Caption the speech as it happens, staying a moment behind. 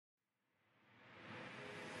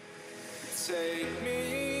Take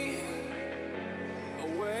me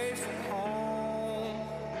away from home.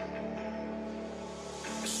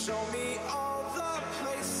 Show me all the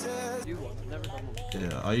places.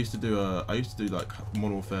 Yeah, I used to do like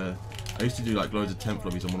Modern Warfare. I used to do like loads of temp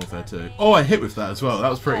lobbies on Modern Warfare 2. Oh, I hit with that as well. That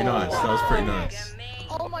was pretty nice. That was pretty nice.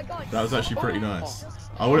 Oh my god. That was actually pretty nice.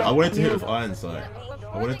 I wanted to hit with Iron Sight.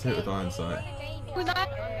 I wanted to hit with Iron Sight.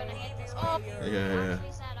 Yeah.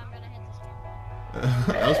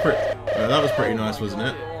 That was pretty nice, wasn't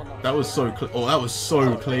it? That was so oh, that was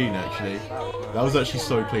so clean actually. That was actually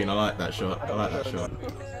so clean. I like that shot. I like that shot.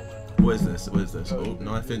 What is this? What is this? Oh,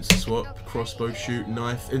 knife insta swap, crossbow shoot,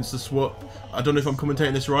 knife insta swap. I don't know if I'm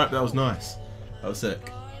commentating this right, but that was nice. That was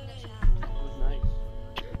sick.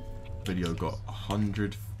 Video got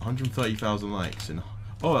 130,000 likes and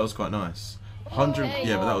oh, that was quite nice. 100,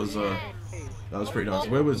 yeah, but that was pretty nice.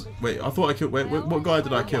 Where was? Wait, I thought I killed. Wait, what guy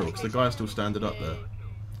did I kill? Because the guy's still standing up there.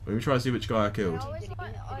 Let me try to see which guy I killed.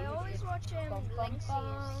 I always watch Lynx's.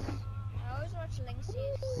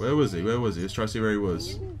 Where was he? Where was he? Let's try to see where he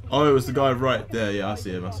was. Oh, it was the guy right there. Yeah, I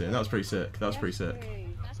see him. I see him. That was pretty sick. That was pretty sick.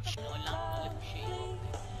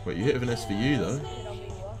 Wait, you hit with an SVU though.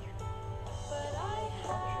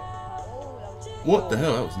 What the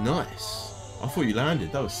hell? That was nice. I thought you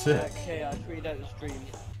landed. That was sick.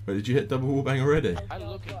 Wait, did you hit double wall bang already?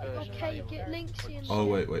 Okay, get Lynxy in. Oh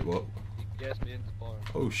wait, what?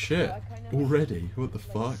 Oh shit! Already? What the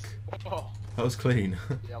fuck? That was clean.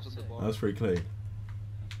 That was pretty clean.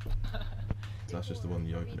 That's just the one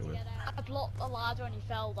you open it with. I blocked the ladder and he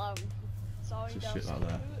fell down. Sorry, just shit like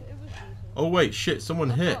that. Oh wait, shit! Someone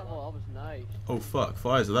hit. Oh fuck,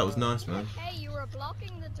 Pfizer, that was nice, man. Hey, you were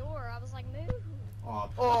blocking the door. I was like, move.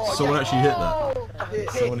 Oh, someone actually hit that.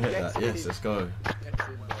 Someone hit that. Yes, let's go.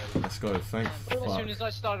 Let's go. Thank fuck. As soon as I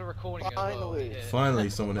started recording it, Finally,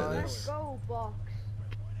 someone hit this. Go, Box.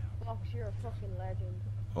 Box, you're a fucking legend.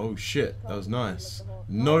 Oh shit, that was nice.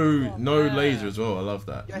 No laser as well. I love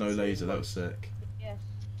that. No laser. That was sick.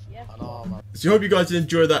 So I hope you guys did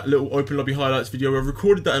enjoy that little open lobby highlights video. I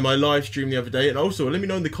recorded that in my live stream the other day, and also let me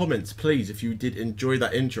know in the comments please if you did enjoy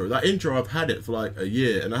that intro. That intro, I've had it for like a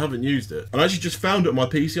year and I haven't used it. And I actually just found it on my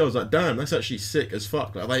PC. I was like, damn, that's actually sick as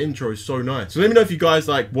fuck. Like, that intro is so nice. So let me know if you guys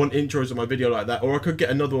like want intros on my video like that, or I could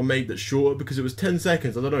get another one made that's shorter because it was 10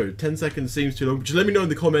 seconds. I don't know, 10 seconds seems too long. Just let me know in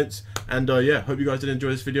the comments, and yeah, hope you guys did enjoy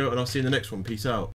this video, and I'll see you in the next one. Peace out.